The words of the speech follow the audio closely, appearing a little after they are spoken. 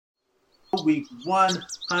week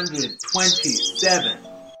 127.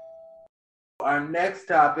 Our next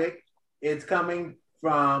topic is coming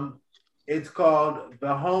from, it's called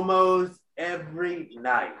The Homos Every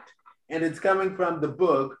Night. And it's coming from the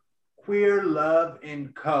book Queer Love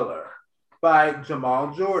in Color by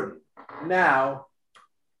Jamal Jordan. Now,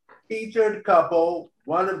 featured couple,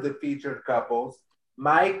 one of the featured couples,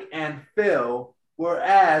 Mike and Phil, were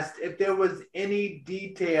asked if there was any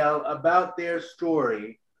detail about their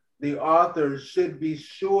story the authors should be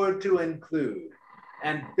sure to include.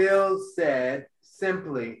 And Phil said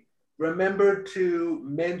simply, remember to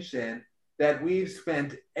mention that we've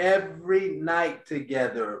spent every night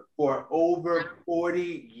together for over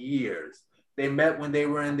 40 years. They met when they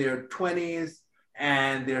were in their 20s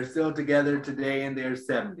and they're still together today in their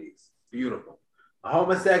 70s. Beautiful. A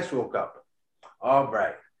homosexual couple. All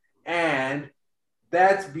right. And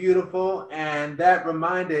that's beautiful. And that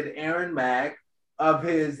reminded Aaron Mack of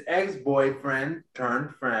his ex-boyfriend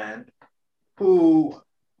turned friend who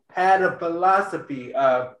had a philosophy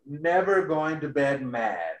of never going to bed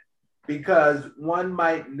mad because one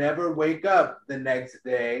might never wake up the next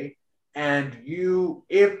day. And you,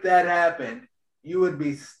 if that happened, you would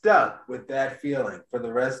be stuck with that feeling for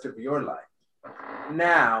the rest of your life.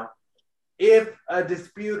 Now, if a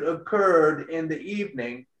dispute occurred in the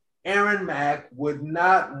evening, Aaron Mack would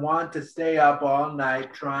not want to stay up all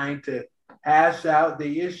night trying to hash out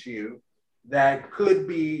the issue that could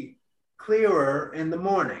be clearer in the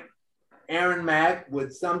morning. Aaron Mack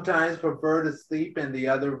would sometimes prefer to sleep in the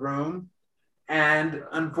other room, and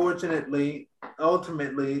unfortunately,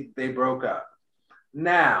 ultimately, they broke up.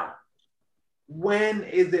 Now, when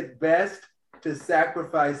is it best to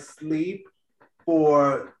sacrifice sleep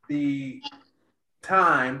for the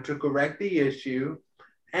time to correct the issue?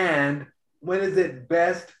 And when is it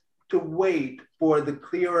best to wait for the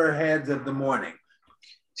clearer heads of the morning?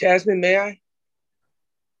 Jasmine, may I?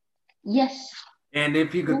 Yes. And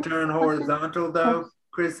if you could turn horizontal though,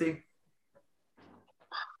 Chrissy.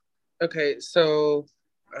 Okay, so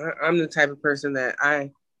I'm the type of person that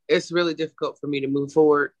it's really difficult for me to move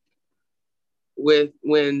forward with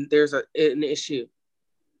when there's an issue.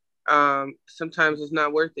 Sometimes it's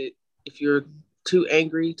not worth it if you're too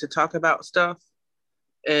angry to talk about stuff.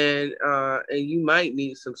 And you might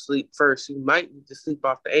need some sleep first. You might need to sleep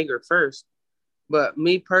off the anger first. But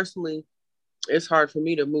me personally, it's hard for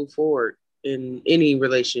me to move forward in any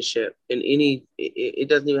relationship. It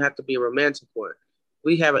doesn't even have to be a romantic one.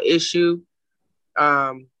 We have an issue.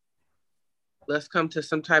 Let's come to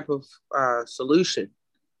some type of solution,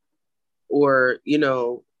 or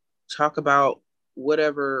talk about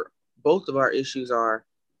whatever both of our issues are,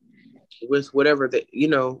 with whatever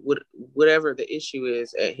whatever the issue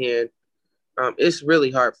is at hand. It's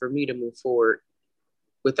really hard for me to move forward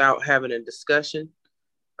without having a discussion.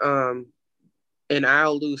 And I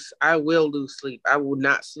will lose sleep. I will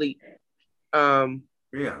not sleep. Really,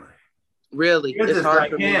 it's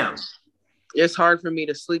hard for me. It's hard for me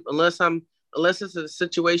to sleep unless it's a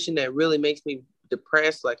situation that really makes me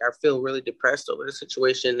depressed. Like I feel really depressed over the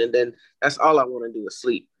situation, and then that's all I want to do is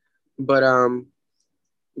sleep. But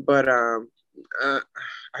I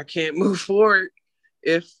can't move forward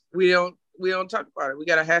if we don't talk about it. We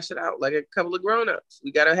gotta hash it out like a couple of grown-ups.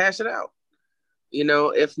 We gotta hash it out.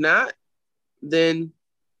 If not, then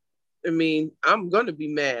I'm gonna be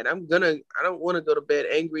mad. I don't want to go to bed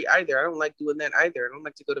angry either. I don't like doing that either. I don't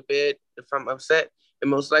like to go to bed if I'm upset. And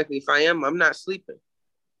most likely, if I am, I'm not sleeping.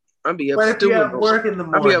 I'll be up stewing. But if you have work in the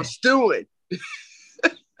morning, I'll be up stewing.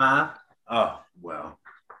 Huh? Oh, well.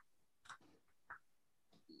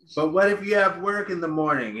 But what if you have work in the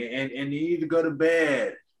morning and you need to go to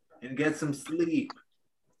bed and get some sleep?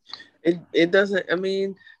 It doesn't,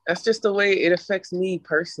 that's just the way it affects me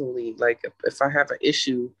personally. Like if I have an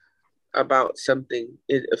issue about something,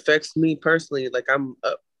 it affects me personally. Like I'm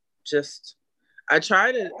I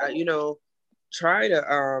try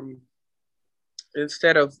to,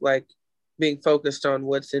 instead of like being focused on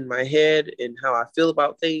what's in my head and how I feel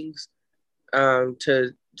about things,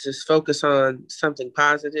 to just focus on something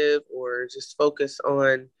positive, or just focus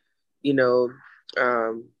on,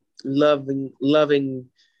 loving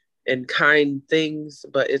and kind things.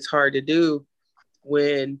 But it's hard to do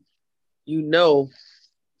when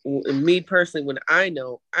me personally, when I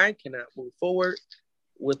know I cannot move forward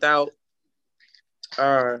without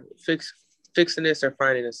fixing this or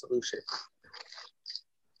finding a solution.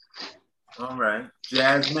 All right.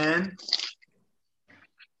 Jasmine,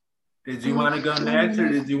 did you want to go next, or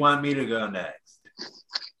did you want me to go next?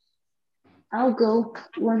 I'll go.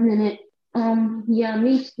 1 minute. Yeah,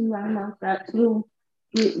 me too. I'm like that too.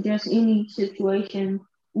 With just any situation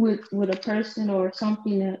with a person or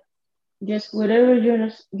something that just whatever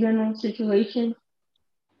general situation,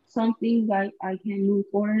 some things I can move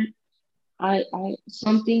forward.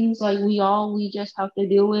 Some things like we just have to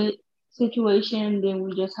deal with situation, then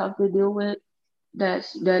we just have to deal with that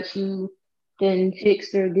you then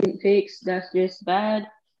fixed or didn't fix. That's just bad,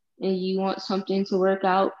 and you want something to work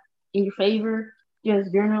out in your favor.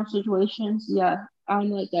 Just general situations, yeah,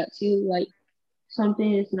 I'm like that too. Like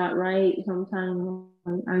something is not right. Sometimes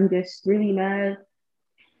I'm just really mad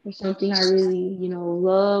or something I really,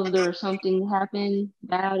 loved or something happened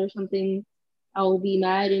bad or something, I will be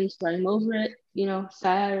mad until I'm over it,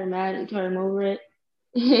 sad or mad until I'm over it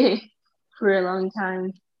for a long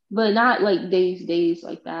time. But not like days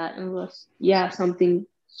like that, unless, yeah, something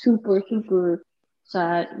super, super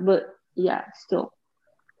sad. But yeah, still.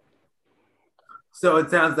 So it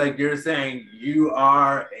sounds like you're saying you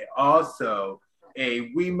are also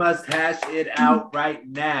a we must hash it out right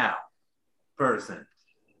now person.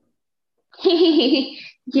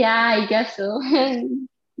 Yeah, I guess so.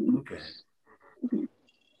 Okay.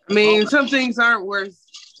 I mean, some things aren't worth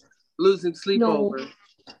losing sleep No. over.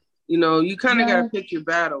 You kind of got to Yeah. pick your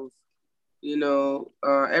battles.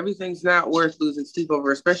 Everything's not worth losing sleep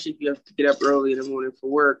over, especially if you have to get up early in the morning for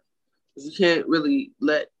work. You can't really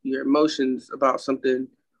let your emotions about something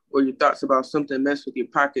or your thoughts about something mess with your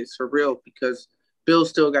pockets for real, because bills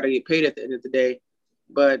still got to get paid at the end of the day.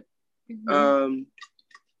 But,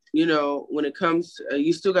 when it comes,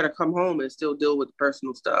 you still got to come home and still deal with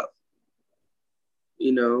personal stuff,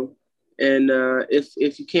 and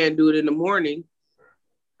if you can't do it in the morning,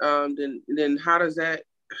 then how's that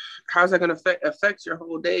going to affect your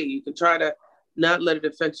whole day? You can try to not let it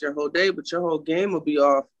affect your whole day, but your whole game will be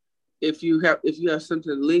off if you have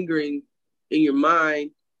something lingering in your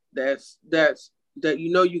mind that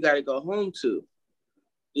you got to go home to,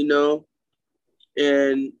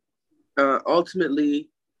 and ultimately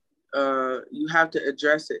you have to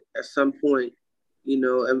address it at some point,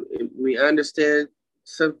 and we understand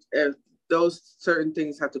some those certain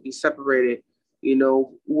things have to be separated,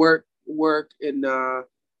 work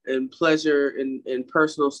and pleasure and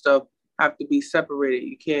personal stuff have to be separated.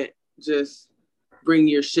 You can't just bring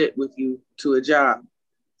your shit with you to a job.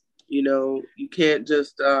 You can't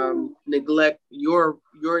just neglect your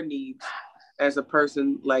needs as a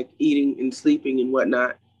person, like eating and sleeping and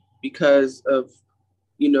whatnot, because of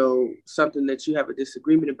something that you have a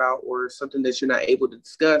disagreement about, or something that you're not able to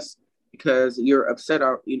discuss because you're upset,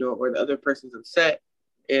 or or the other person's upset,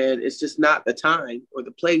 and it's just not the time or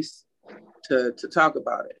the place to talk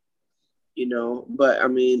about it. But I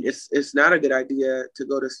mean, it's not a good idea to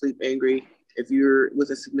go to sleep angry if you're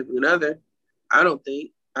with a significant other. I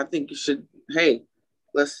think you should, hey,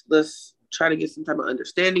 let's try to get some type of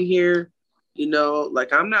understanding here.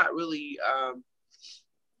 Like I'm not really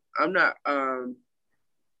I'm not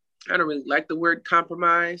I don't really like the word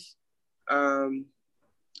compromise,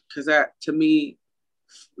 because that to me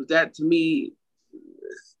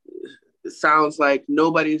it sounds like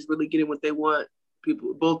nobody's really getting what they want.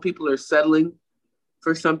 Both people are settling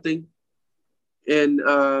for something, and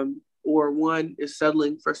or one is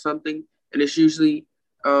settling for something, and it's usually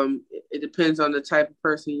it depends on the type of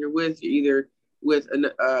person you're with. You're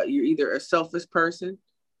either a selfish person,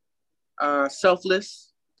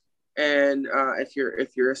 selfless, and if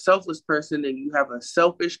you're a selfless person and you have a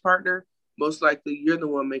selfish partner, most likely you're the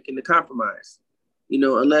one making the compromise.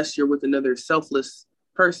 Unless you're with another selfless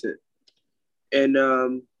person, and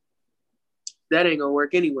that ain't gonna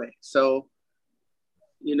work anyway. So,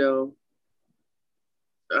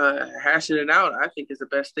 hashing it out, I think, is the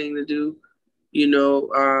best thing to do.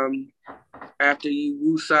 After you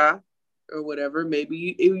woosah or whatever,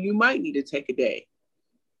 maybe you might need to take a day.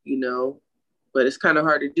 But it's kind of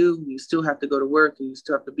hard to do. You still have to go to work, and you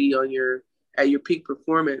still have to be at your peak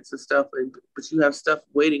performance and stuff. But you have stuff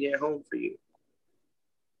waiting at home for you.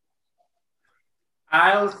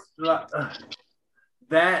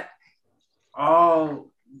 That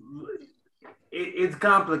all it's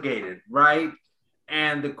complicated, right?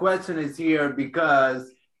 And the question is here because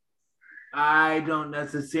I don't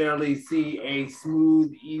necessarily see a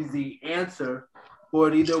smooth, easy answer for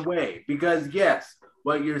it either way. Because yes,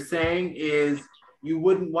 what you're saying is you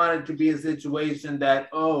wouldn't want it to be a situation that,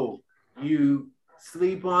 oh, you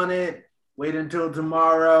sleep on it, wait until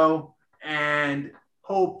tomorrow, and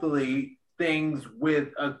hopefully things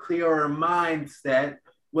with a clearer mindset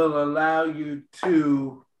will allow you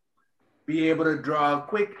to be able to draw a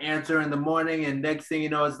quick answer in the morning, and next thing you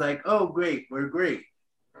know, it's like, oh, great, we're great.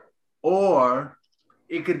 Or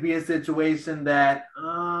it could be a situation that,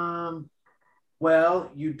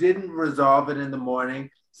 well, you didn't resolve it in the morning.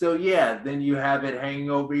 So yeah, then you have it hanging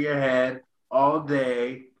over your head all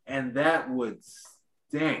day, And that would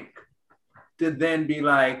stink to then be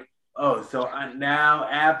like, oh, so now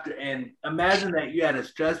after, and imagine that you had a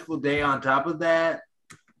stressful day on top of that,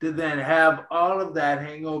 to then have all of that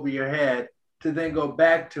hang over your head, to then go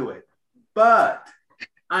back to it. But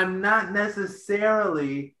I'm not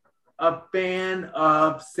necessarily a fan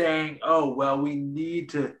of saying, oh, well, we need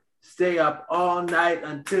to stay up all night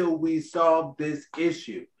until we solve this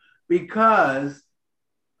issue. Because,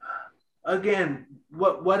 again,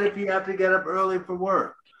 what if you have to get up early for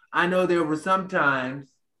work? I know there were some times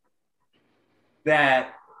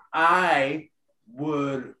that I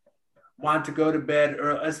would want to go to bed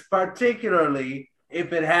early, particularly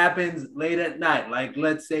if it happens late at night. Like,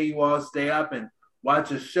 let's say you all stay up and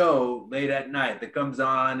watch a show late at night that comes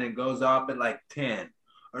on and goes off at like 10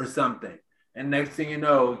 or something. And next thing you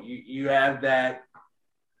know, you have that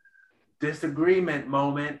disagreement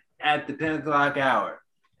moment at the 10 o'clock hour.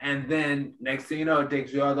 And then next thing you know, it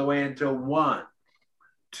takes you all the way until 1,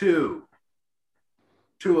 2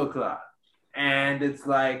 o'clock. And it's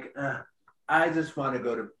like, I just want to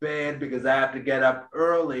go to bed because I have to get up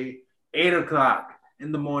early, 8 o'clock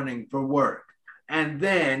in the morning for work. And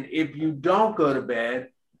then if you don't go to bed,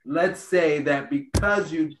 let's say that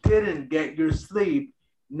because you didn't get your sleep,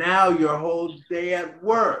 now your whole day at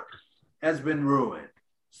work has been ruined.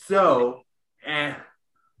 So,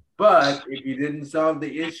 but if you didn't solve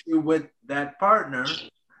the issue with that partner,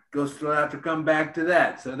 you'll still have to come back to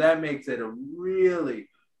that. So that makes it a really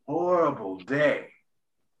horrible day.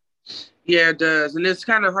 Yeah, it does. And it's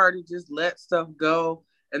kind of hard to just let stuff go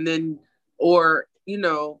and then, or,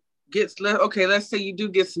 okay, let's say you do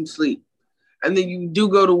get some sleep and then you do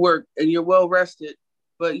go to work and you're well rested,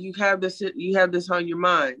 but you have this on your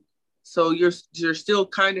mind. So you're still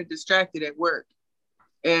kind of distracted at work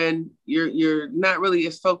and you're not really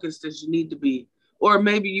as focused as you need to be. Or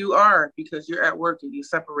maybe you are because you're at work and you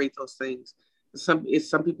separate those things. Some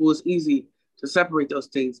people it's easy to separate those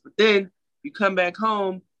things, but then you come back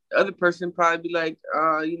home, the other person probably be like,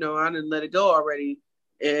 I didn't let it go already.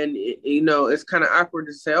 And it's kind of awkward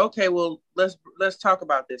to say, okay, well, let's talk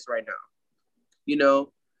about this right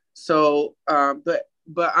now, So, but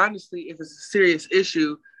honestly, if it's a serious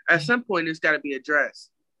issue, at some point it's got to be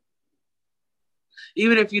addressed.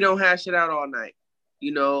 Even if you don't hash it out all night,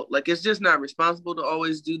 like it's just not responsible to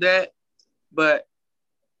always do that. But,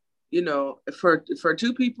 for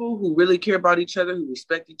two people who really care about each other, who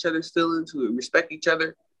respect each other's feelings, who respect each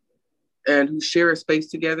other, and who share a space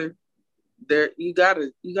together, you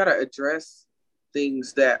gotta address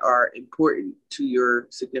things that are important to your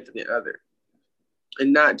significant other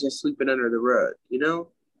and not just sweeping under the rug,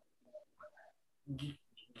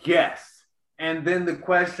 Yes. And then the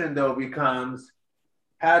question though becomes,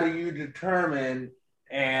 how do you determine,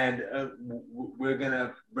 and we're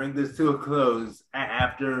gonna bring this to a close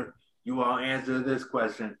after you all answer this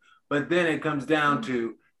question, but then it comes down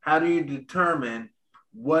to, how do you determine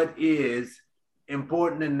what is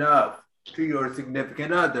important enough to your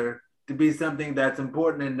significant other to be something that's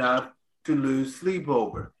important enough to lose sleep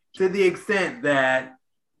over? To the extent that,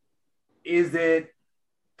 is it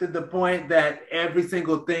to the point that every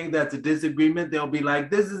single thing that's a disagreement, they'll be like,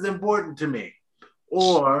 this is important to me?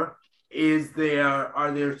 Or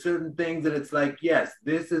are there certain things that it's like, yes,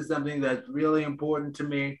 this is something that's really important to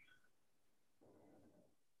me.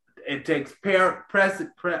 It takes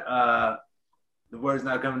the word's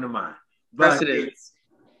not coming to mind. Precedence.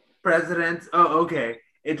 Oh, okay.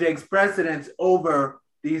 It takes precedence over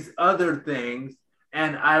these other things,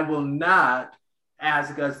 and I will not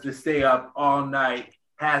ask us to stay up all night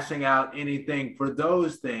hashing out anything for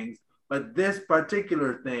those things. But this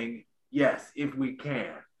particular thing, yes, if we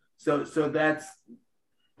can. So that's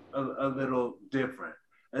a little different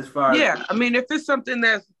as far as... I mean, if it's something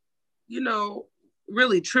that's,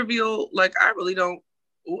 really trivial, like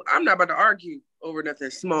I'm not about to argue over nothing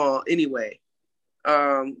small anyway.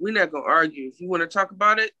 We're not gonna argue. If you want to talk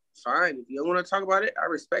about it, fine. If you don't want to talk about it, I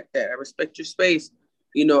respect that. I respect your space.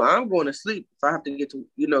 I'm going to sleep if I have to get to,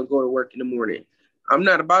 go to work in the morning. I'm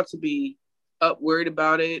not about to be up worried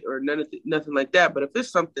about it or nothing like that. But if it's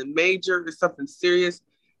something major, it's something serious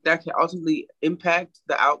that can ultimately impact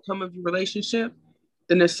the outcome of your relationship,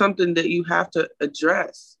 then it's something that you have to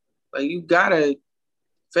address. Like, you gotta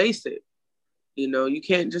face it. You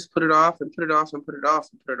can't just put it off and put it off and put it off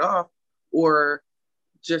and put it off, or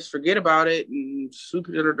just forget about it and sweep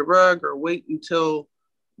it under the rug or wait until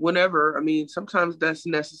whenever. I mean, sometimes that's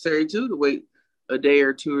necessary too, to wait a day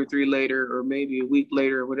or 2 or 3 later, or maybe a week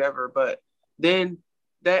later or whatever. But then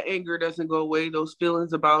that anger doesn't go away. Those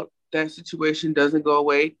feelings about that situation doesn't go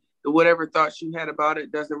away. The whatever thoughts you had about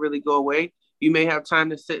it doesn't really go away. You may have time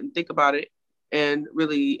to sit and think about it and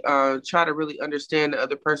really try to really understand the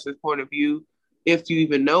other person's point of view, if you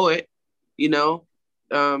even know it, you know,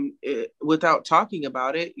 without talking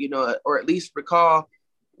about it, you know, or at least recall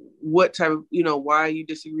what type of, you know, why you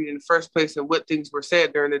disagreed in the first place and what things were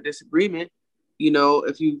said during the disagreement. You know,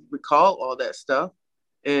 if you recall all that stuff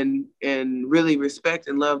and really respect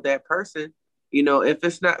and love that person, you know, if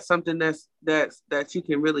it's not something that you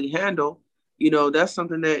can really handle, you know, that's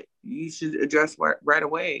something that you should address right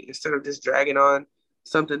away instead of just dragging on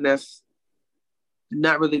something that's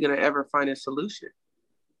not really going to ever find a solution.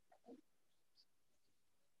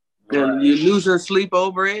 Right. And you lose your sleep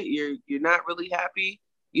over it. You're not really happy.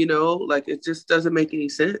 You know, like it just doesn't make any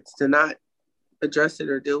sense to not address it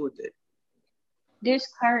or deal with it. This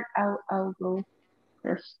part, I'll go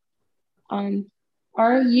first.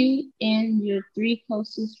 Are you and your 3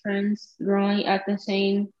 closest friends growing at the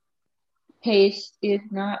same pace? If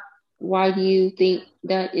not, why do you think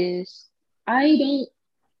that is? I don't.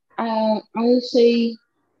 I would say,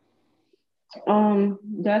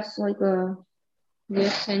 that's like a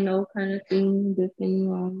yes and no kind of thing, depending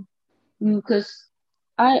on you, because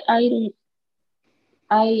I don't.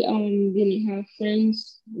 I didn't have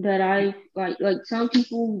friends that I like some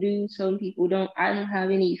people do, some people don't. I don't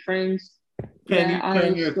have any friends. Can you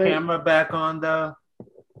turn your camera back on though?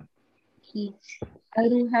 I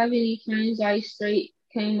don't have any friends I straight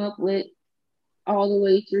came up with all the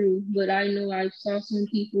way through, but I know I saw some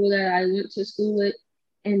people that I went to school with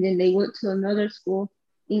and then they went to another school.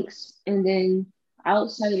 And then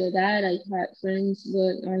outside of that I had friends,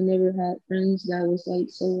 but I never had friends that was like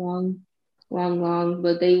so long,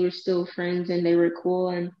 but they were still friends and they were cool.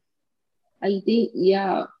 And I think,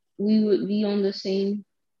 yeah, we would be on the same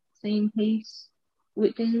pace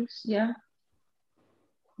with things, yeah.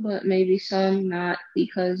 But maybe some not,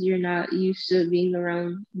 because you're not used to being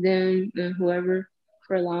around them and whoever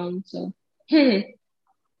for long. So, so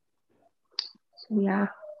yeah.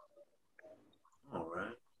 All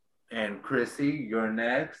right. And Chrissy, you're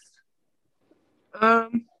next.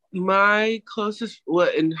 My closest,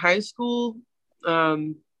 in high school,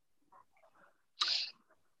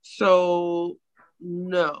 so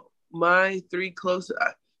no, my 3 closest.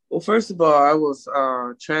 Well, first of all, I was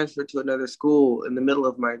transferred to another school in the middle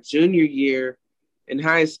of my junior year in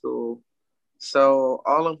high school. So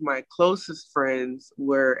all of my closest friends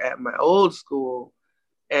were at my old school.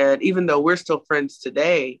 And even though we're still friends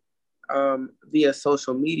today, via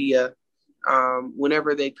social media,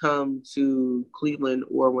 whenever they come to Cleveland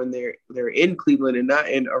or when they're in Cleveland and not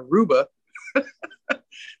in Aruba,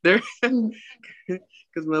 they're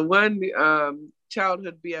because my one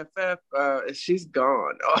childhood BFF, she's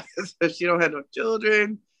gone. She don't have no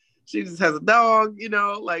children. She just has a dog, you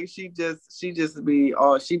know, like she be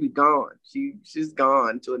gone. She's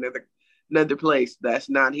gone to another place that's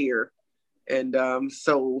not here. And I'm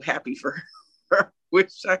so happy for her.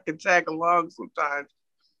 Wish I could tag along sometimes.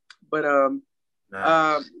 But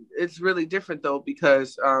nice. It's really different though,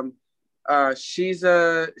 because she's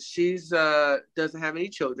doesn't have any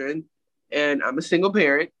children, and I'm a single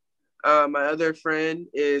parent. My other friend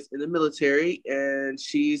is in the military, and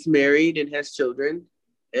she's married and has children,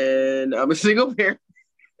 and I'm a single parent.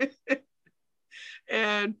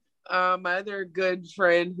 And my other good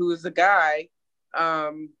friend, who is a guy,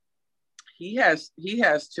 he has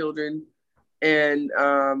children, and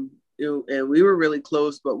and we were really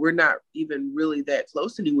close, but we're not even really that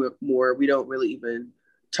close anymore. We don't really even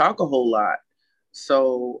talk a whole lot.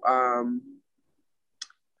 So,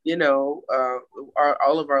 you know,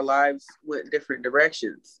 all of our lives went different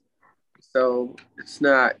directions. So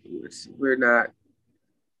we're not,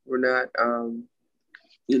 you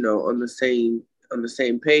know, on the same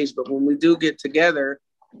page. But when we do get together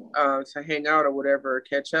to hang out or whatever, or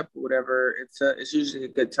catch up or whatever, it's usually a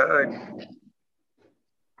good time.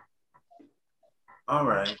 All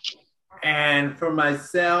right. And for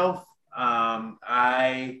myself,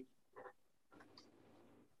 I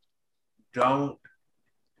don't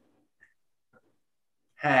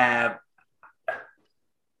have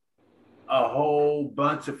a whole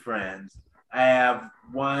bunch of friends. I have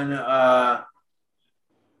one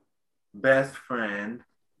best friend,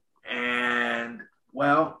 and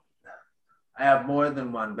well, I have more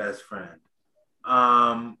than one best friend.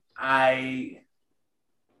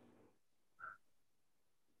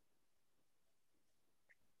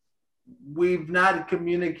 We've not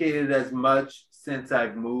communicated as much since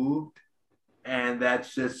I've moved, and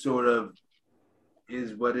that's just sort of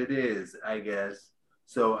is what it is, I guess.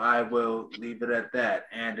 So I will leave it at that.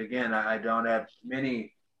 And again, I don't have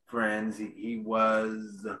many friends.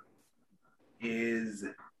 Is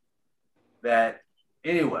that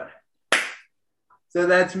anyway? So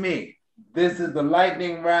that's me. this is the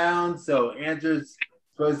lightning round, so answers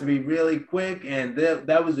supposed to be really quick, and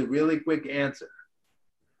that was a really quick answer.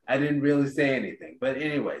 I didn't really say anything, but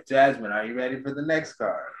anyway, Jasmine, are you ready for the next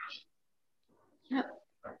card? Yep.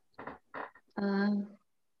 Let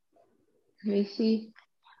me see.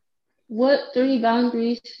 What 3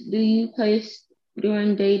 boundaries do you place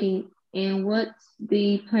during dating, and what's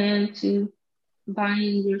the plan to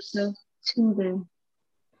bind yourself to them?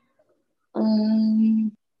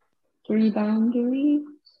 3 boundaries.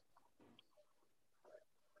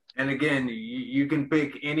 And again, you can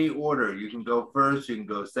pick any order. You can go first, you can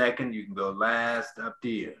go second, you can go last, up to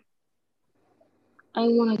you. I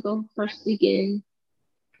want to go first again.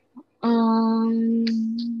 3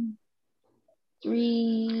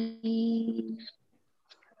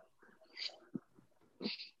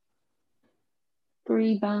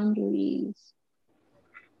 boundaries.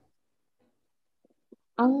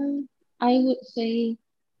 I would say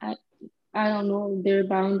I don't know their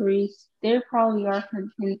boundaries. There probably are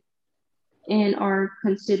content and are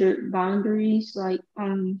considered boundaries. Like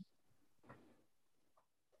I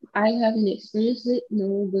haven't experienced it,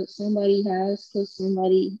 no, but somebody has, because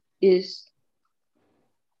somebody is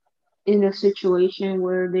in a situation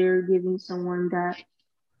where they're giving someone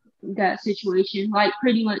that situation, like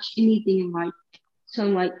pretty much anything in life. So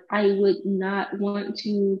like I would not want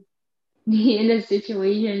to be in a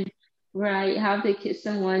situation where I have to kiss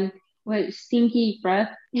someone with stinky breath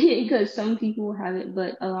because some people have it,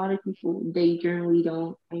 but a lot of people they generally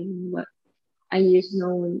don't. I mean, but I just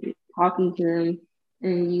know when you're talking to them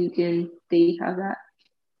and they have that.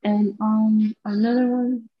 And another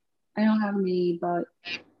one, I don't have many, but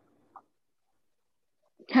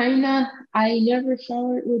kinda I never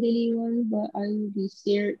showered with anyone, but I would be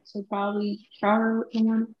scared to probably shower with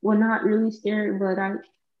someone. Well, not really scared, but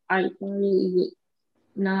I probably would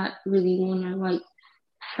not really want to like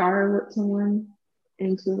shower with someone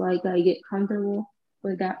until like I get comfortable.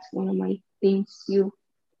 But that's one of my things too.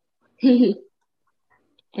 And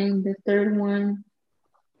the third one,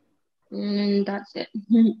 and that's it.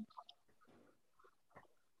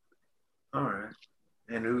 All right.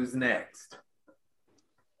 And who's next?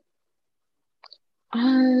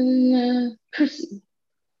 Chrissy.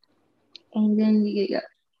 And then you get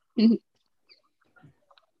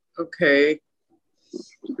Okay.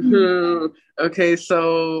 Okay,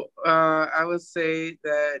 so I would say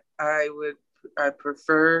that I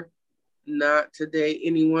prefer not to date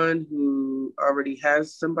anyone who already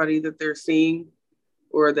has somebody that they're seeing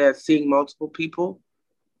or that's seeing multiple people,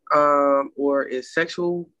 or is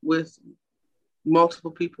sexual with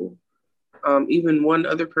multiple people. Even one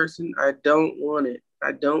other person, I don't want it.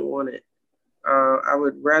 I don't want it. I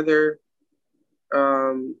would rather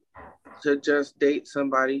to just date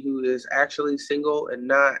somebody who is actually single and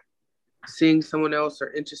not seeing someone else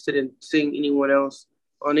or interested in seeing anyone else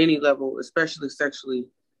on any level, especially sexually,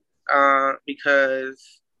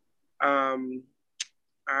 because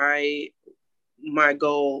my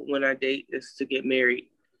goal when I date is to get married.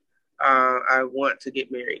 I want to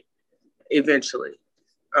get married eventually.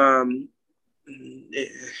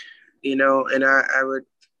 You know, and I would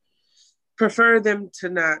prefer them to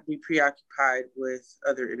not be preoccupied with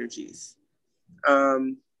other energies.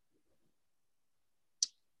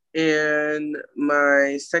 And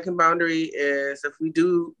my second boundary is if we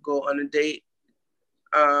do go on a date,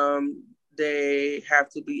 they have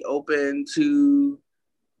to be open to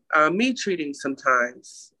me treating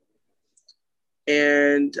sometimes.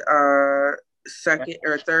 And second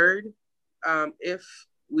or third, if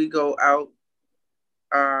we go out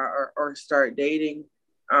or start dating,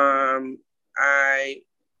 I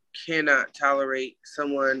cannot tolerate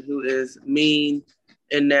someone who is mean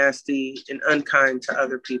and nasty and unkind to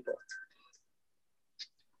other people.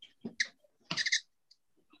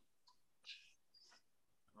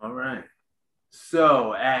 All right.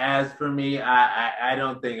 So as for me, I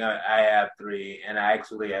don't think I have 3, and I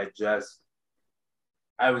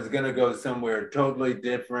was gonna go somewhere totally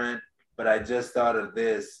different, but I just thought of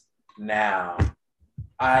this now.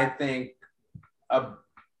 I think a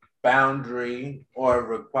boundary or a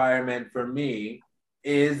requirement for me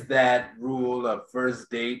is that rule of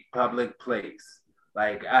first date public place.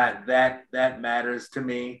 Like that matters to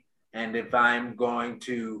me, and if I'm going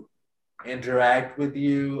to interact with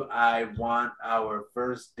you, I want our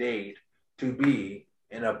first date to be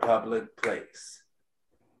in a public place.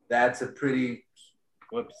 That's a pretty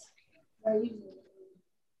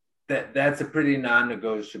that's a pretty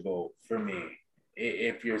non-negotiable for me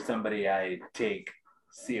if you're somebody I take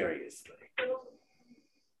seriously.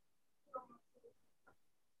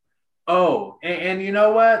 Oh, and you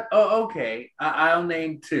know what? Oh, okay. I'll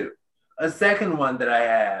name 2. A second one that I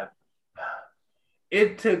have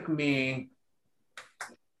it took me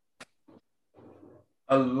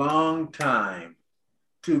a long time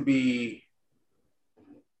to be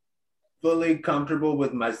fully comfortable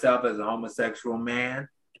with myself as a homosexual man.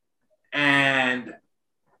 And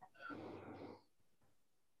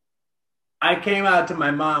I came out to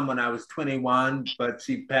my mom when I was 21, but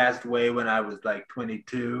she passed away when I was like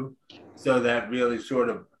 22. So that really sort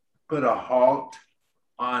of put a halt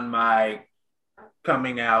on my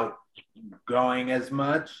coming out going as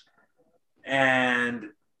much. And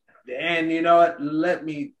you know what?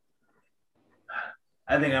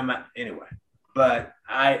 I think I'm anyway. But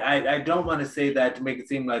I don't want to say that to make it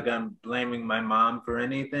seem like I'm blaming my mom for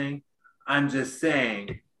anything. I'm just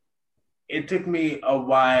saying it took me a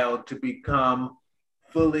while to become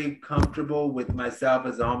fully comfortable with myself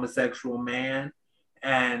as a homosexual man.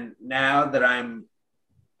 And now that I'm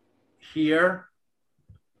here,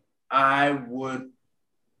 I would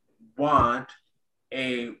want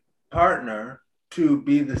a partner to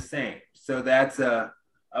be the same. So that's a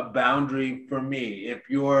boundary for me. If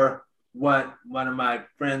you're what one of my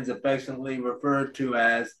friends affectionately referred to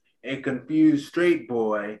as a confused straight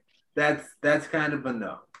boy, that's kind of a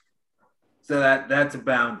no. So that's a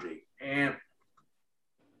boundary. And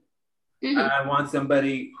I want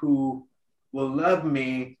somebody who will love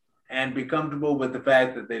me and be comfortable with the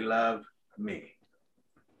fact that they love me.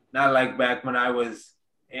 Not like back when I was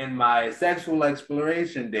in my sexual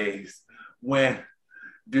exploration days, when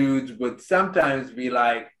dudes would sometimes be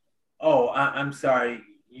like, oh, I'm sorry,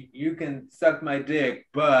 you can suck my dick,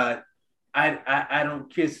 but I don't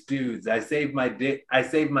kiss dudes. I save my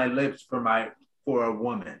lips for a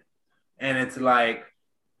woman. And it's like,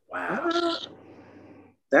 wow.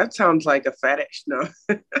 That sounds like a fetish, no?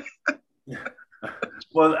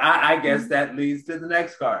 Well, I guess that leads to the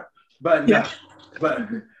next card. But no, but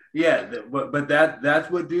that's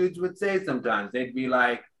what dudes would say sometimes. They'd be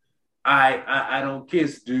like, I don't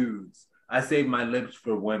kiss dudes. I save my lips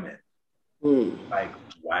for women. Like,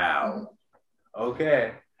 wow.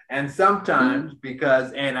 Okay. And sometimes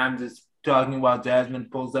and I'm just talking while Jasmine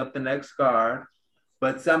pulls up the next card,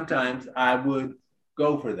 but sometimes I would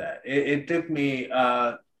go for that. It took me,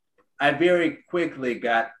 I very quickly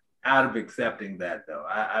got out of accepting that though.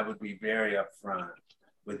 I would be very upfront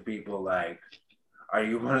with people like, are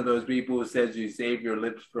you one of those people who says you save your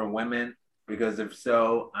lips for women? Because if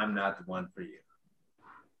so, I'm not the one for you.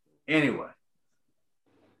 Anyway.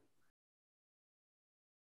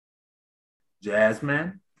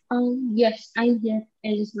 Jasmine? Yes, I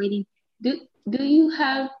just waiting. Do you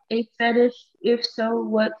have a fetish? If so,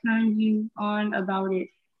 what turns you on about it?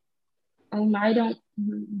 I don't.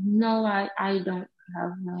 No, I don't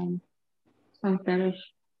have some fetish.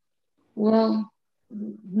 Well,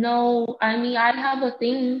 no, I mean I have a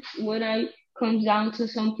thing when I comes down to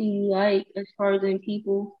something you like, as far as in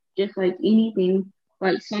people, just like anything,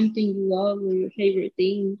 like something you love or your favorite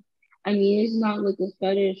thing. I mean, it's not like a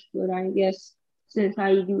fetish, but I guess since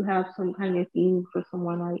I do have some kind of thing for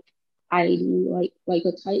someone, like I do like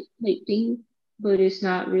a type thing, but it's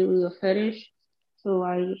not really a fetish. So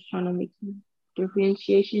I was trying to make some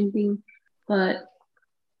differentiation thing. But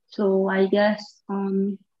so I guess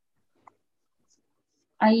I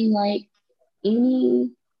like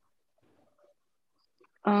any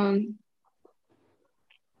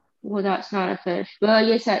well that's not a fetish, but I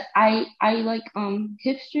guess that I like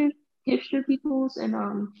hipster peoples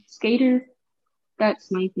and skaters.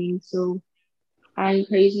 That's my thing. So I'm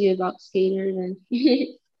crazy about skaters and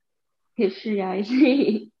hipster guys.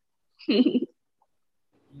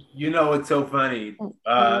 You know, it's so funny.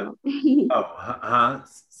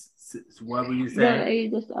 What were you No, saying? I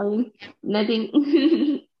just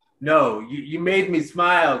nothing. No, you made me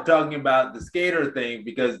smile talking about the skater thing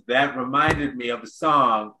because that reminded me of a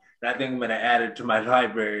song that I think I'm going to add it to my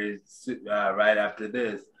library right after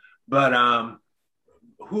this. But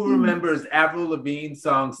who remembers Avril Lavigne's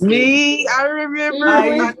song? Me, I remember.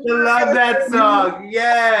 I used to love that song.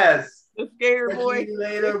 Yes. The skater boy.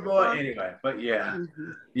 Later, boy. Anyway, but yeah.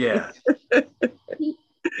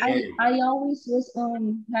 I always was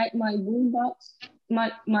had my boombox,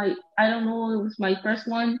 my I don't know, it was my first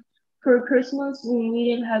one for Christmas when we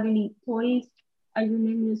didn't have any toys. I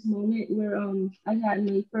remember this moment where I had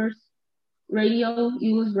my first radio.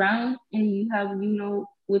 It was round and you have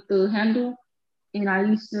with the handle, and I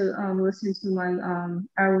used to listen to my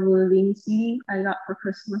Avril Lavigne CD I got for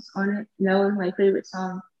Christmas on it. And that was my favorite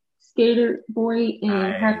song, Skater Boy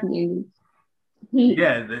and Happy Endings.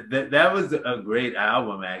 Yeah, that was a great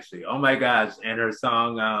album, actually. Oh my gosh! And her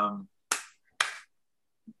song,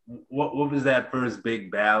 what was that first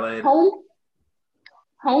big ballad? Home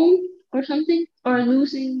or something, or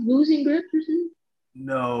losing grip or something.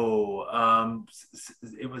 No,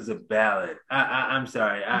 it was a ballad. I'm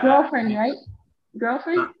sorry. Girlfriend, right?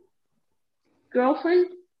 Girlfriend? Uh, Girlfriend?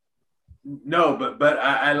 no, but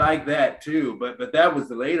I like that too. But that was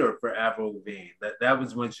later for Avril Lavigne. That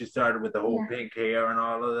was when she started with the whole Yeah. pink hair and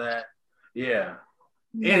all of that. Yeah.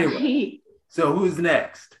 Yeah. Anyway, so who's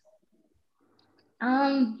next?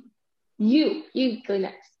 um, you go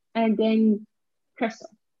next, and then Crystal.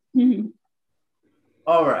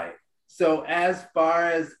 All right. So as far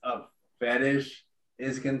as a fetish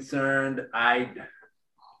is concerned, I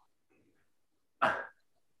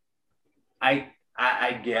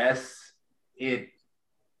guess it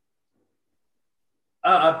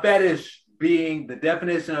a fetish being the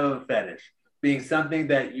definition of a fetish being something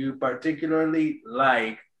that you particularly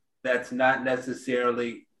like that's not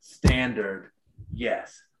necessarily standard.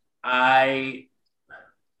 Yes. I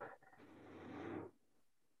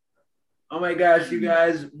Oh my gosh, you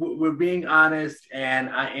guys, we're being honest, and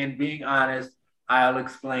in being honest, I'll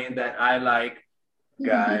explain that I like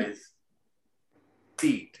guys'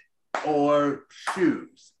 feet or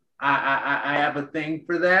shoes. I have a thing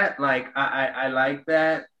for that. Like I like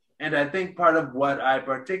that, and I think part of what I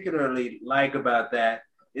particularly like about that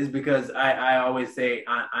is because I always say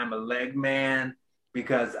I'm a leg man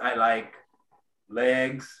because I like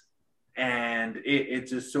legs, and it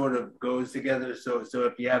just sort of goes together. So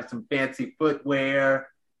if you have some fancy footwear,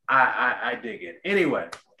 I dig it. Anyway,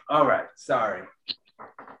 all right. Sorry.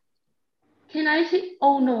 Can I say?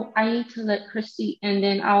 Oh no, I need to let Christy, and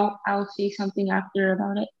then I'll say something after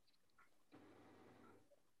about it.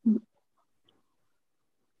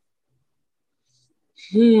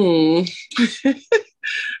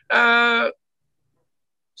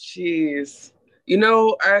 Jeez. You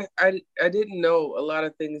know, I didn't know a lot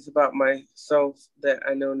of things about myself that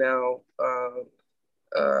I know now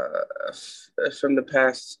from the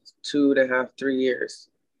past 2.5, 3 years.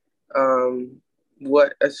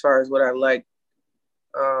 What as far as what I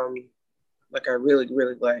um, like I really,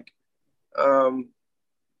 really like. Um,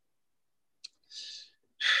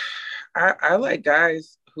 I like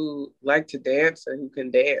guys who like to dance and who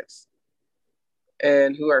can dance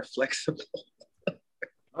and who are flexible.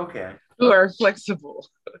 Okay. Who are flexible.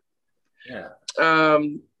 Yeah.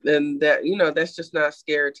 And that, that's just not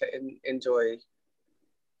scared to enjoy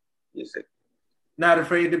music. Not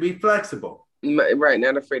afraid to be flexible. Right,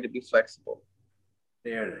 not afraid to be flexible.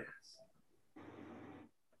 There it is.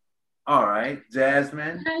 All right,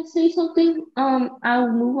 Jasmine. Can I say something? I'll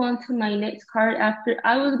move on to my next card after.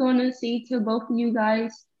 I was going to say to both of you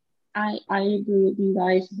guys, I agree with you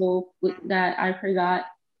guys both with that. I forgot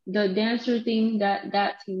the dancer thing. That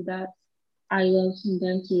too. That I love some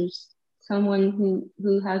dancers. Someone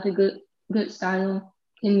who has a good style,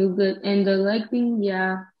 can move good. And the leg thing,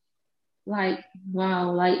 yeah, like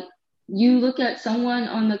wow, like you look at someone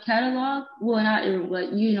on the catalog, well not but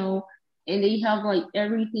and they have like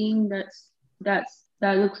everything that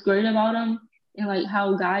looks great about them, and like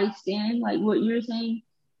how guys stand, like what you're saying,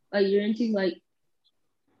 like you're into like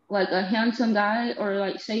a handsome guy, or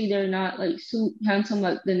like say they're not like so handsome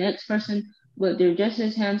like the next person, but they're just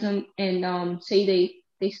as handsome, and say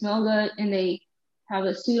they smell good and they have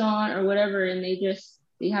a suit on or whatever, and they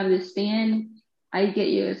have this stand. I get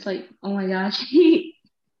you. It's like, oh my gosh.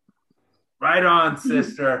 Right on,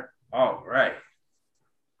 sister. All right.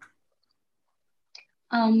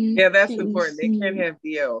 Yeah, that's Let me important. They can't see. have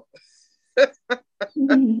DL.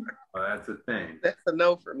 Well, that's a thing. That's a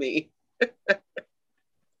no for me.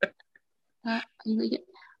 Let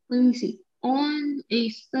me see. On a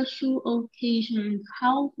special occasion,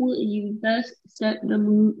 how would you best set the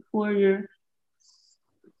mood for your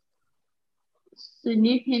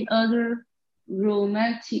significant other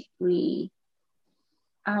romantically?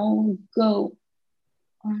 I'll go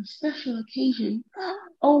on special occasion.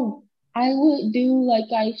 Oh, I would do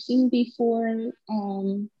like I've seen before.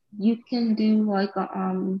 You can do like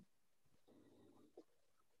a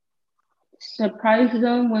surprise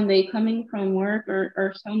them when they coming from work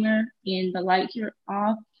or somewhere, and the lights are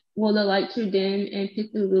off. Well, the lights are dim, and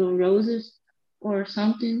pick the little roses or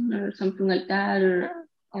something like that, or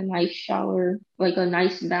a nice shower, like a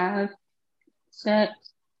nice bath set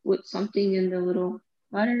with something in the little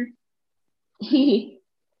butter,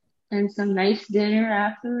 and some nice dinner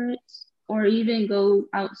afterwards, or even go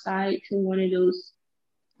outside to one of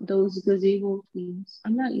those gazebo things.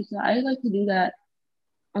 I'm not used to that. I like to do that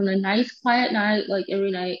on a nice quiet night, like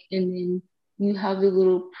every night, and then you have the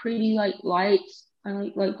little pretty like lights. I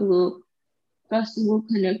like the little festival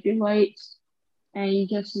connector lights, and you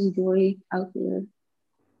just enjoy out there.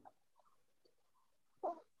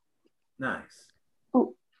 Nice.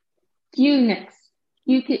 Oh, you next.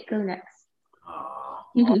 You could go next.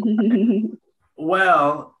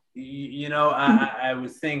 Well, I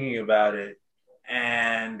was thinking about it,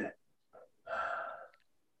 and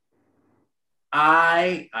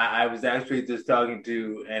I was actually just talking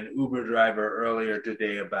to an Uber driver earlier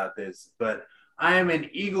today about this, but I am an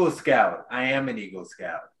Eagle Scout. I am an Eagle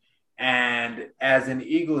Scout. And as an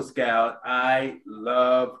Eagle Scout, I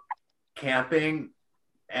love camping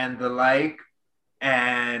and the like.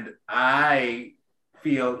 And I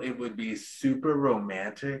feel it would be super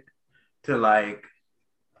romantic to like,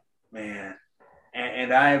 man,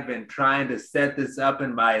 and I have been trying to set this up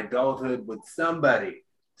in my adulthood with somebody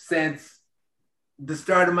since the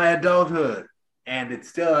start of my adulthood, and it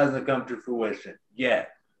still hasn't come to fruition yet.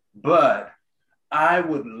 But I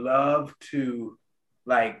would love to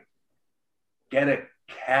like get a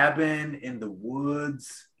cabin in the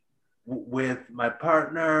woods with my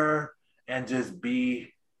partner and just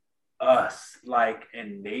be us, like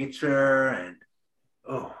in nature. And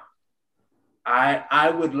oh, I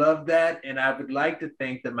would love that, and I would like to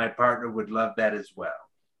think that my partner would love that as well.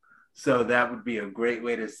 So that would be a great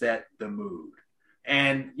way to set the mood.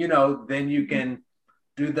 And then you can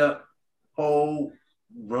do the whole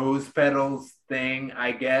rose petals thing,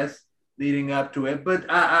 I guess, leading up to it. But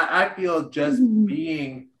I feel just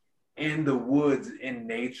being in the woods in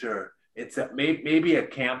nature, maybe a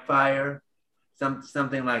campfire,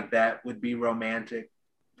 something like that would be romantic.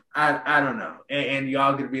 I don't know. And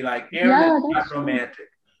y'all could be like, Aaron, Yeah, it's not that's true. romantic,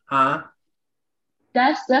 huh?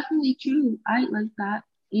 That's definitely true. I like that.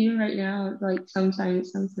 Even right now, like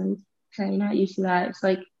sometimes I'm not used to that. It's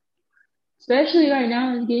like, especially right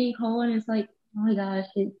now, it's getting cold and it's like, oh my gosh,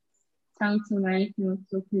 it sounds so nice and it's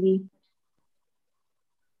so pretty.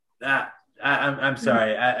 I'm Mm.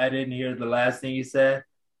 sorry. I didn't hear the last thing you said.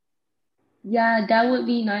 Yeah, that would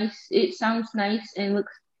be nice. It sounds nice and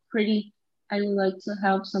looks pretty. I would like to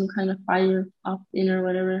have some kind of fire off in or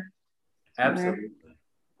whatever somewhere.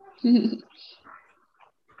 Absolutely.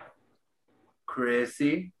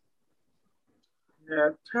 Chrissy. Yeah,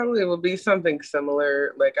 probably would be something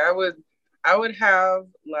similar. Like I would have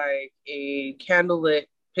like a candlelit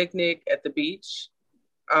picnic at the beach,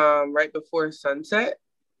 right before sunset,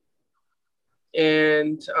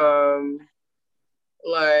 and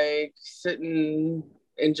like sit and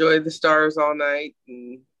enjoy the stars all night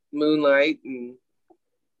and moonlight, and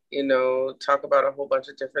talk about a whole bunch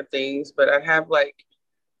of different things. But I'd have like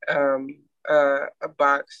um, a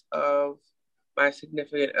box of my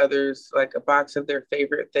significant others, like a box of their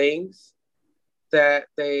favorite things that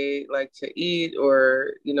they like to eat,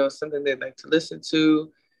 or something they like to listen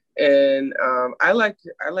to. And I like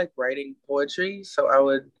writing poetry, so I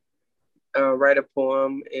would write a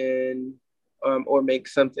poem, and or make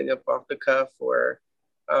something up off the cuff, or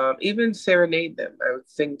even serenade them. I would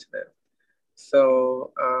sing to them.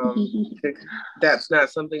 So that's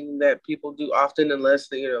not something that people do often unless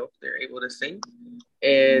they're able to sing.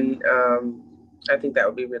 And I think that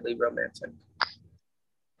would be really romantic.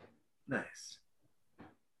 Nice.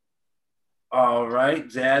 All right,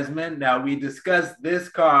 Jasmine. Now we discussed this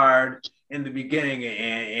card in the beginning,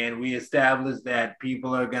 and we established that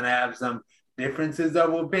people are gonna have some differences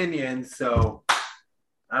of opinions. So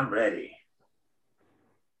I'm ready.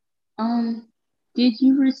 Um, did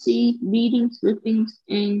you receive beatings, whippings,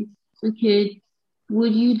 and a kid?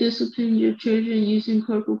 Would you discipline your children using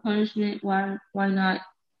corporal punishment? Why not?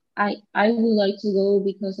 I would like to go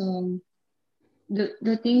because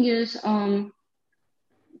the thing is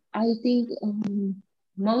I think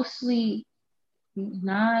mostly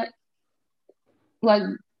not like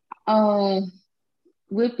uh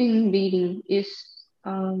whipping beating is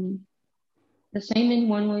um the same in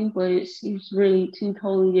one way, but it's really two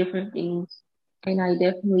totally different things, and I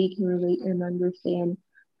definitely can relate and understand.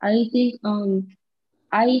 I think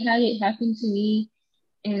I had it happen to me,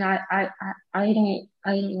 and I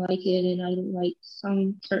don't like it, and I don't like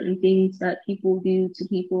some certain things that people do to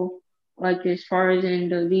people, like as far as in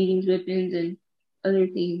the beatings, whippings, and other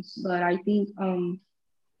things. But I think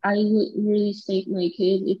I would really save my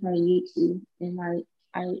kid if I need to, and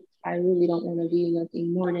I really don't want to do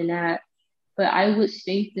nothing more than that. But I would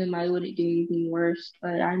spank them. I wouldn't do anything worse.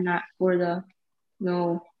 But I'm not for the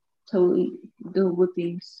no totally the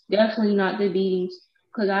whippings. Definitely not the beatings.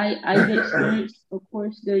 Cause I've experienced, of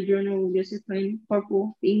course, the general discipline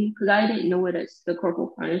corporal thing. Cause I didn't know it as the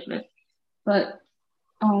corporal punishment. But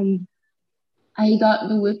um, I got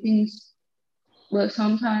the whippings. But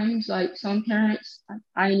sometimes, like some parents,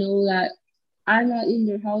 I know that I'm not in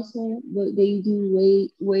their household, but they do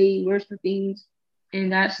way worse things,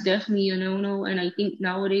 and that's definitely a no-no. And I think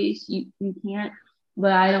nowadays you can't,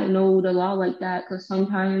 but I don't know the law like that because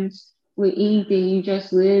sometimes with anything. You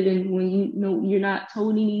just live, and when you know you're not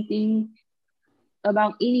told anything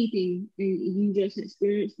about anything, and you just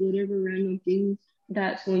experience whatever random things,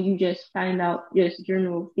 that's when you just find out just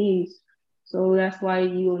general things. So that's why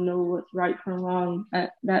you'll know what's right from wrong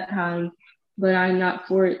at that time. But I'm not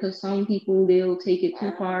for it because some people, they'll take it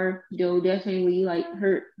too far. They'll definitely like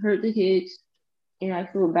hurt the kids, and I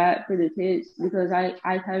feel bad for the kids because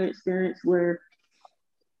I've had experience where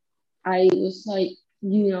I was like,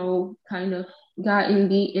 kind of gotten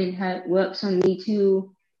beat and had whoops on me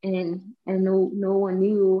too, and no one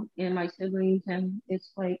knew, and my siblings, and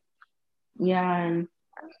it's like, yeah, and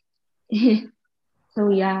so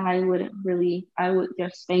yeah, I would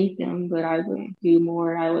just spank them, but I wouldn't do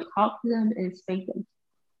more. I would talk to them and spank them.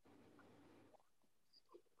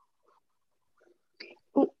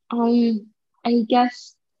 I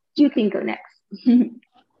guess you can go next.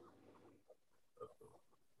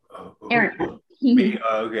 Aaron. Me?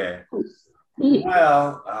 Okay.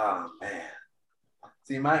 Well, oh man.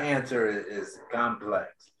 See, my answer is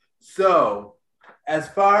complex. So, as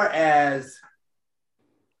far as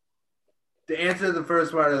to answer the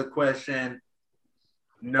first part of the question,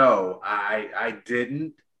 no, I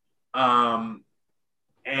didn't. And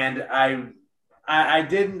I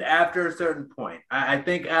didn't after a certain point. I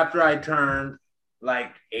think after I turned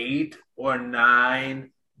like 8 or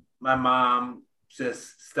 9, my mom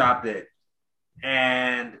just stopped it.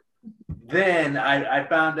 And then I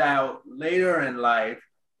found out later in life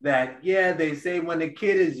that, yeah, they say when a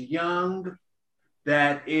kid is young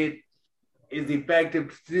that it is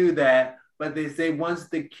effective to do that. But they say once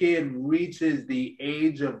the kid reaches the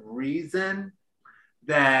age of reason,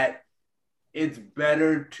 that it's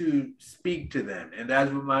better to speak to them. And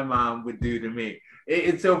that's what my mom would do to me.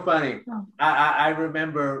 It's so funny. I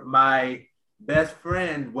remember my best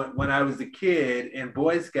friend when I was a kid in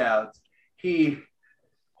Boy Scouts,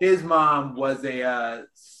 his mom was a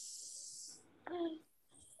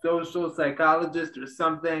social psychologist or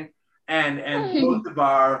something. And both of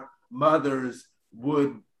our mothers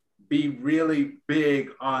would be really big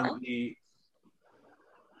on the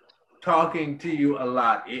talking to you a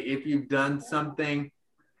lot. If you've done something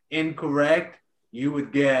incorrect, you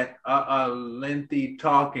would get a lengthy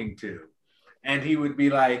talking to. And he would be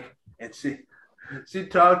like, and she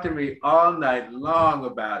talked to me all night long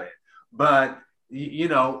about it. But,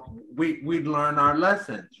 we'd learn our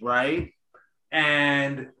lessons, right?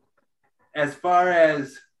 And as far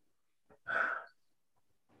as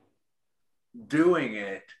doing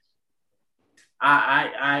it,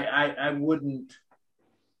 I wouldn't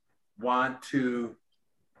want to.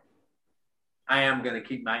 I am going to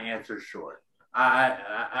keep my answer short.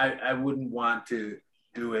 I wouldn't want to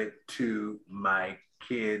do it to my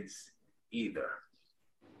kids either.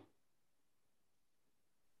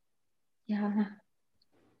 Yeah.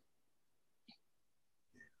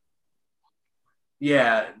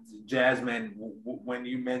 Yeah, Jasmine, when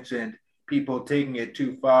you mentioned people taking it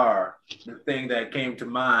too far, the thing that came to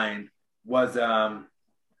mind was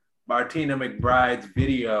Martina McBride's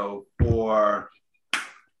video for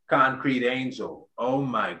Concrete Angel. Oh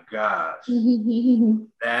my gosh.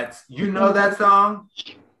 That's, that song?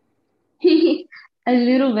 A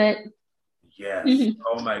little bit. Yes.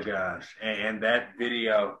 Oh my gosh. And that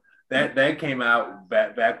video, that came out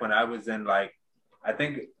back when I was in I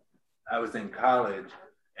think I was in college,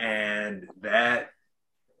 and that's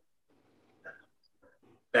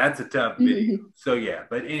a tough video. So yeah,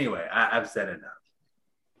 but anyway, I've said enough.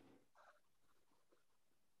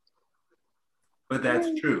 But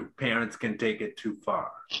that's true. Parents can take it too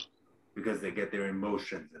far because they get their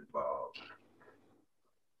emotions involved.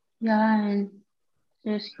 Yeah, and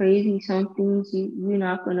it's crazy. Some things you're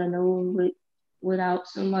not gonna know without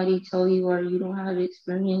somebody tell you, or you don't have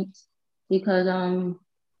experience, because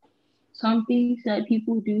some things that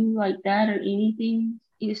people do like that or anything,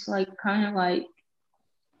 it's like kind of like,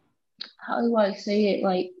 how do I say it?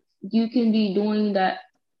 Like you can be doing that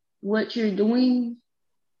what you're doing,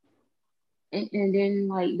 and then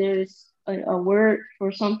like there's a word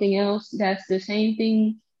for something else that's the same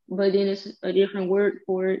thing, but then it's a different word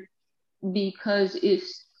for it because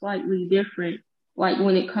it's slightly different. Like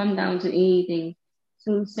when it comes down to anything.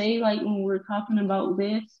 So say like when we're talking about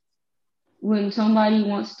this, when somebody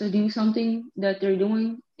wants to do something that they're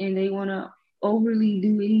doing and they want to overly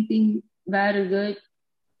do anything bad or good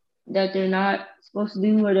that they're not supposed to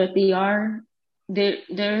do or that they are,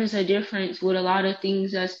 there's a difference with a lot of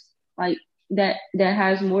things that's like that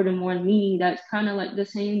has more than one meaning, that's kind of like the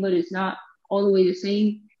same but it's not all the way the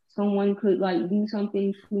same. Someone could like do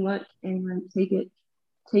something too much and like take it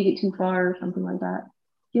too far or something like that.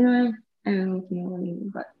 You know, I don't know if you know what I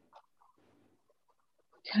mean, but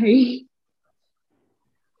Sorry.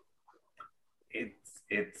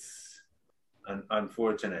 It's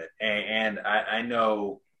unfortunate, and I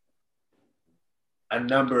know a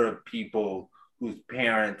number of people whose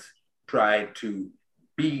parents tried to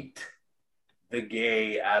beat the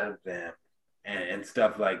gay out of them and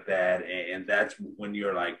stuff like that. And that's when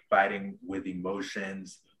you're like fighting with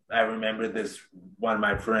emotions. I remember this one of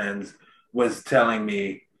my friends was telling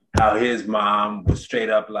me how his mom was straight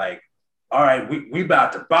up like, all right, we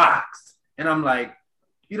about to box. And I'm like,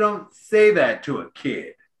 you don't say that to a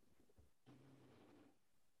kid.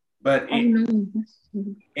 But know.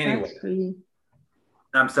 Anyway, That's crazy.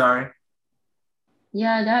 I'm sorry.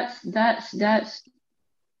 Yeah,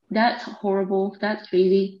 that's horrible. That's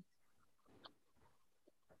crazy.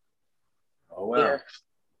 Oh well.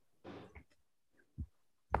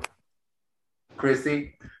 Yeah.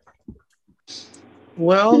 Chrissy?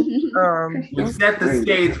 Well, we set the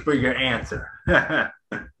stage for your answer.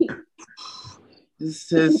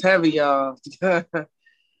 This is heavy, y'all.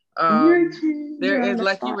 There is,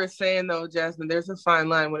 like you were saying though, Jasmine, there's a fine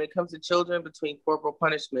line when it comes to children between corporal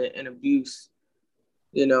punishment and abuse.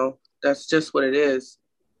 You know, that's just what it is.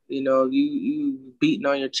 You know, you beating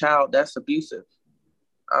on your child, that's abusive.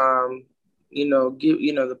 You know,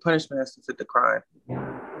 the punishment has to fit the crime.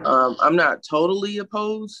 I'm not totally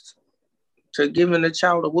opposed to giving a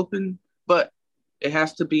child a whooping, but it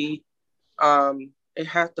has to be,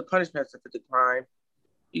 the punishment has to fit the crime.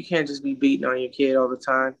 You can't just be beating on your kid all the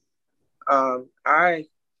time. I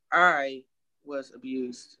was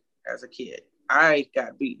abused as a kid. I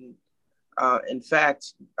got beaten. In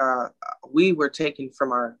fact, we were taken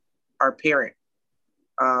from our parent.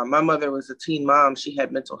 My mother was a teen mom. She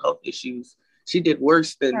had mental health issues. She did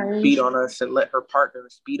worse than beat on us and let her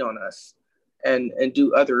partners beat on us and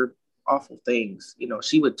do other awful things. You know,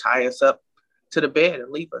 she would tie us up to the bed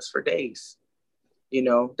and leave us for days. You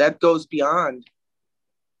know, that goes beyond,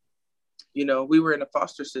 you know, we were in a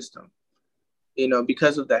foster system, you know,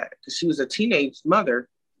 because of that, because she was a teenage mother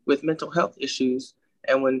with mental health issues.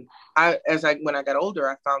 And when I got older,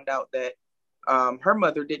 I found out that her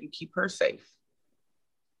mother didn't keep her safe.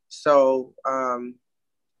 So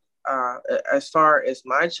as far as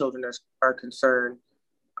my children are concerned,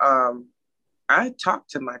 I talk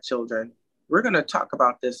to my children. We're going to talk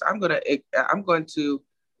about this. I'm going to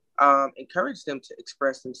encourage them to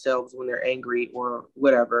express themselves when they're angry or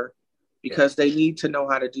whatever, because they need to know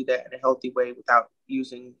how to do that in a healthy way without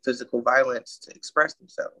using physical violence to express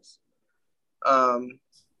themselves.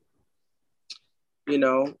 You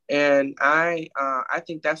know, and I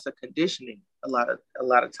think that's a conditioning a lot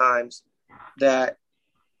of times that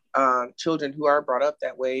children who are brought up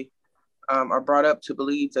that way are brought up to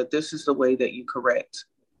believe that this is the way that you correct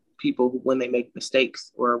people when they make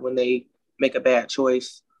mistakes or when they make a bad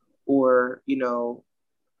choice, or, you know,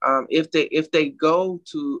 if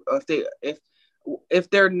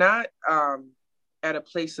they're not at a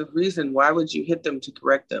place of reason, why would you hit them to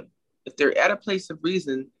correct them? If they're at a place of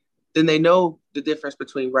reason, then they know the difference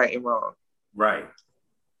between right and wrong. Right.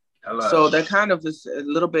 So that kind of is a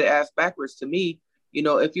little bit ass backwards to me. You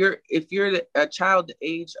know, if you're a child the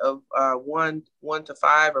age of 1 to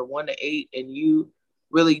 5 or 1 to 8, and you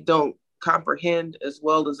really don't comprehend as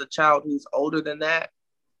well as a child who's older than that,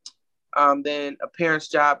 then a parent's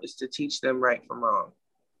job is to teach them right from wrong.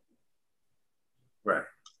 Right.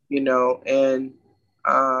 You know, and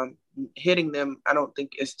hitting them, I don't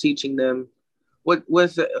think is teaching them.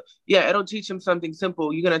 It'll teach them something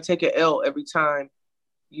simple. You're gonna take an L every time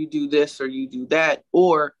you do this or you do that,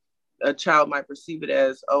 or a child might perceive it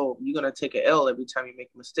as, oh, you're going to take an L every time you make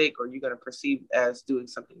a mistake, or you're going to perceive as doing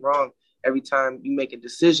something wrong every time you make a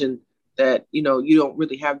decision that, you know, you don't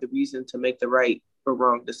really have the reason to make the right or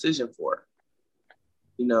wrong decision for,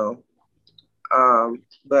 you know.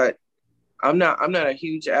 But I'm not a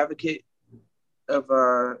huge advocate of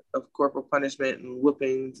corporal punishment and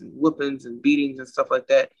whoopings and beatings and stuff like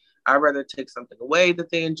that. I'd rather take something away that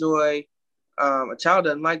they enjoy. A child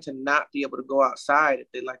doesn't like to not be able to go outside if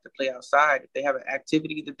they like to play outside. If they have an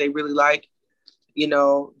activity that they really like, you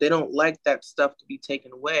know, they don't like that stuff to be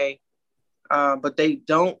taken away. But they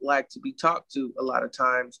don't like to be talked to a lot of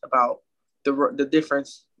times about the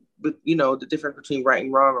difference, you know, the difference between right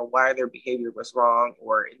and wrong, or why their behavior was wrong,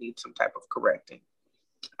 or it needs some type of correcting.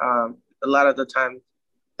 A lot of the time,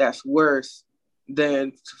 that's worse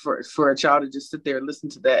than for a child to just sit there and listen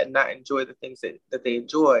to that and not enjoy the things that they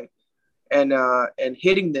enjoy. And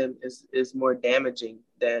hitting them is more damaging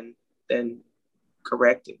than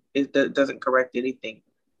correcting. It doesn't correct anything,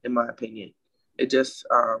 in my opinion. It just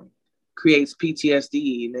creates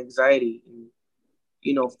PTSD and anxiety and,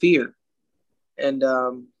 you know, fear. And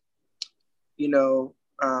you know,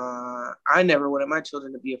 I never wanted my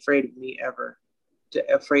children to be afraid of me ever,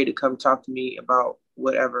 afraid to come talk to me about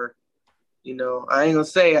whatever. You know, I ain't gonna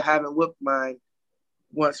say I haven't whooped mine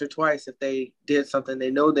once or twice if they did something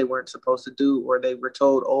they know they weren't supposed to do, or they were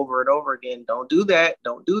told over and over again, don't do that,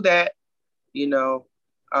 don't do that, you know,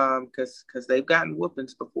 because they've gotten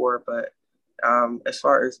whoopings before. But as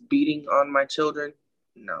far as beating on my children,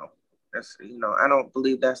 no, that's, you know, I don't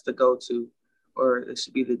believe that's the go-to, or it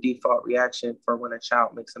should be the default reaction for when a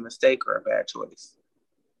child makes a mistake or a bad choice.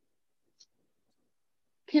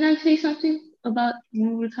 Can I say something about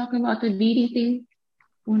when we're talking about the beating thing?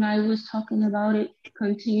 When I was talking about it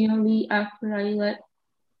continually after I let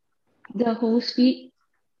the host speak,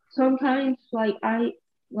 sometimes like a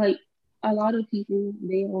lot of people,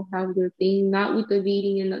 they all have their thing, not with the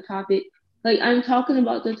beating and the topic. Like I'm talking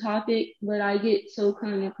about the topic, but I get so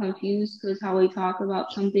kind of confused because how I talk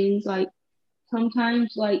about some things. Like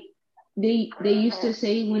sometimes like they used to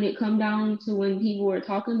say when it come down to when people were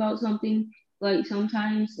talking about something, like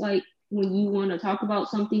sometimes like when you want to talk about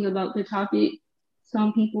something about the topic,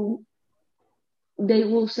 some people, they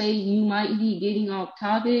will say you might be getting off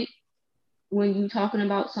topic when you're talking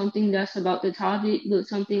about something that's about the topic, but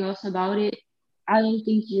something else about it. I don't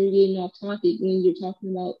think you're getting off topic when you're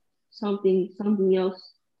talking about something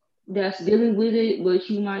else that's dealing with it, but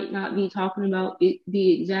you might not be talking about it,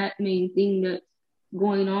 the exact main thing that's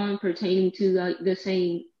going on pertaining to like the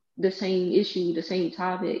same issue, the same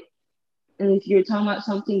topic. And if you're talking about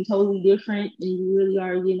something totally different and you really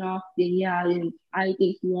are getting off, then yeah, then I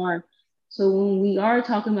think you are. So when we are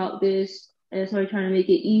talking about this, and so we're trying to make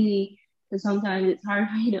it easy, because sometimes it's hard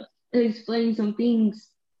for me to explain some things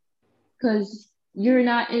because you're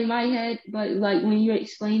not in my head, but like when you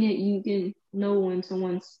explain it, you can know when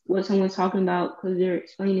what someone's talking about because they're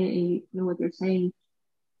explaining it and you know what they're saying.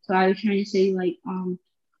 So I was trying to say like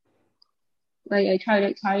I try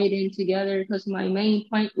to tie it in together because my main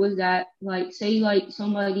point was that like say like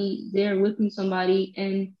somebody they're whipping somebody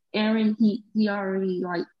and Aaron he already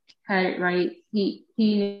like had it right. He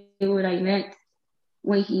knew what I meant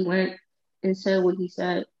when he went and said what he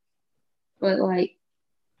said. But like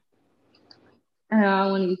I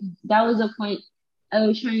want to that was the point I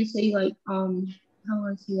was trying to say like how do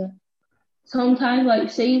I say that? Sometimes like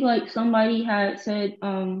say like somebody had said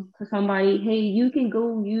to somebody, hey, you can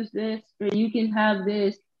go use this or you can have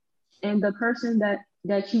this, and the person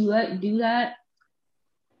that you let do that,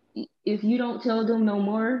 if you don't tell them no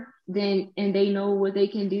more, then and they know what they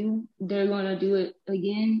can do, they're gonna do it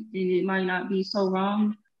again, and it might not be so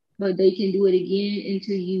wrong, but they can do it again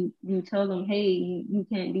until you tell them, hey, you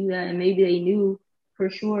can't do that, and maybe they knew for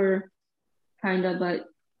sure, kind of, but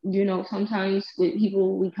you know, sometimes with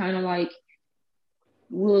people, we kind of like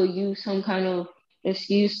will use some kind of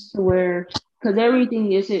excuse to where, because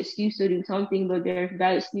everything is an excuse to do something, but there's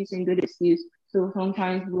bad excuse and good excuse. So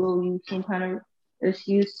sometimes we'll use some kind of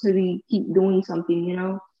excuse to keep doing something, you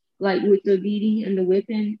know? Like with the beating and the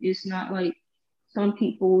whipping, it's not like some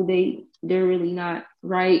people they're really not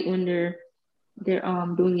right when they're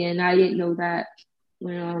doing it. And I didn't know that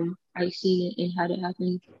when I seen it and had it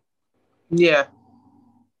happen. Yeah.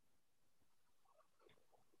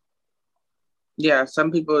 Yeah,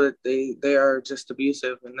 some people that they are just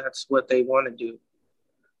abusive and that's what they want to do.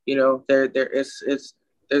 You know, it's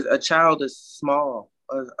there's a child is small,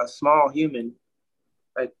 a small human.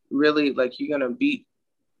 Like really, like you're gonna beat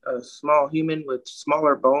a small human with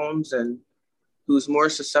smaller bones and who's more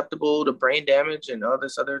susceptible to brain damage and all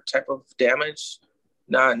this other type of damage.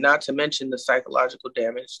 Not to mention the psychological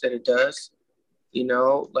damage that it does. You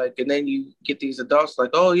know, like, and then you get these adults like,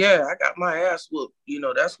 oh yeah, I got my ass whooped. You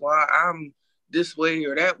know, that's why I'm this way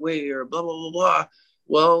or that way or blah blah blah blah.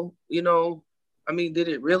 Well, you know, I mean, did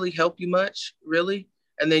it really help you much? Really?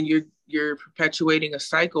 And then you're perpetuating a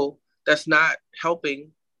cycle that's not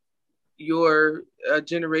helping your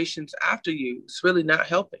generations after you. It's really not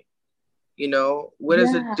helping. You know, what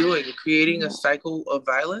is it doing? Creating a cycle of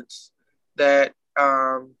violence that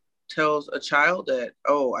tells a child that,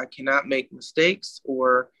 oh, I cannot make mistakes,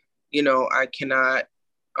 or, you know, I cannot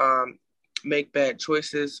make bad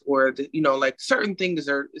choices, or, you know, like certain things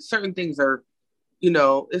are, you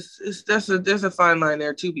know, there's a fine line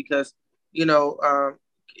there too, because, you know,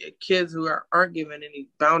 kids who aren't given any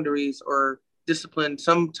boundaries or discipline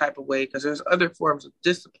some type of way, because there's other forms of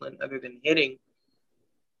discipline other than hitting.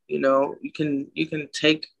 You know, you can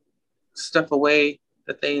take stuff away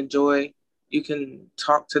that they enjoy. You can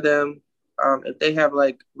talk to them. If they have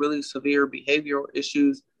like really severe behavioral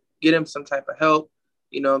issues, get them some type of help,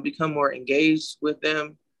 you know, become more engaged with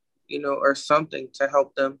them, you know, or something to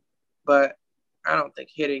help them. But I don't think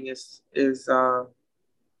hitting is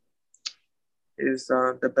is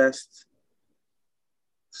the best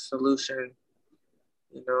solution,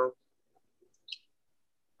 you know.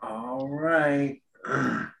 All right.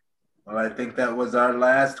 Well, I think that was our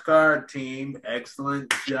last card, team.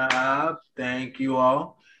 Excellent job. Thank you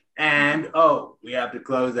all. And, we have to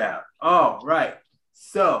close out. All right.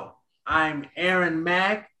 So, I'm Aaron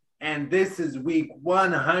Mack, and this is week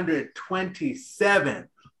 127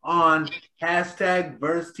 on hashtag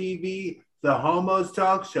Verse TV, the Homos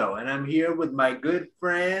Talk Show. And I'm here with my good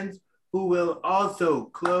friends who will also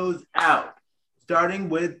close out, starting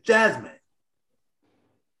with Jasmine.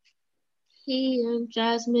 Hey, I'm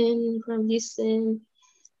Jasmine from Houston.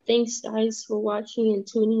 Thanks, guys, for watching and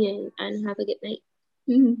tuning in, and have a good night.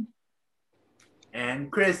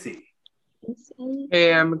 And Chrissy.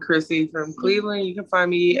 Hey, I'm Chrissy from Cleveland. You can find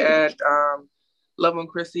me at Love One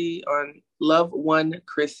Chrissy on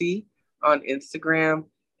Instagram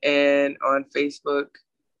and on Facebook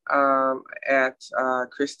at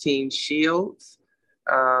Christine Shields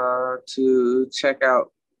to check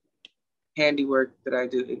out handiwork that I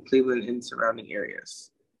do in Cleveland and surrounding areas.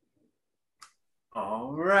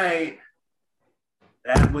 All right.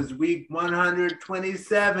 That was week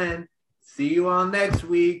 127. See you all next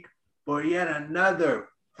week for yet another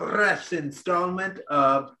fresh installment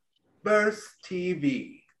of Verse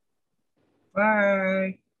TV.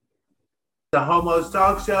 Bye. The Homos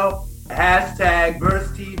Talk Show, hashtag Verse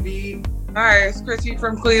TV. Hi, it's Chrissy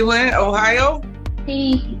from Cleveland, Ohio.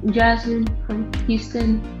 Hey, Jasmine from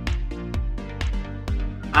Houston.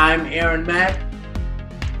 I'm Aaron Mack.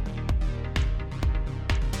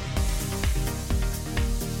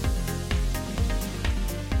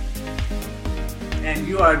 And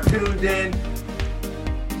you are tuned in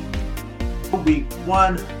to week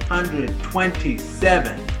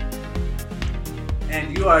 127.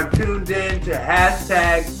 And you are tuned in to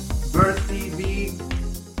hashtag Verse TV,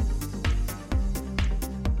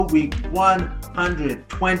 week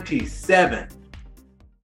 127.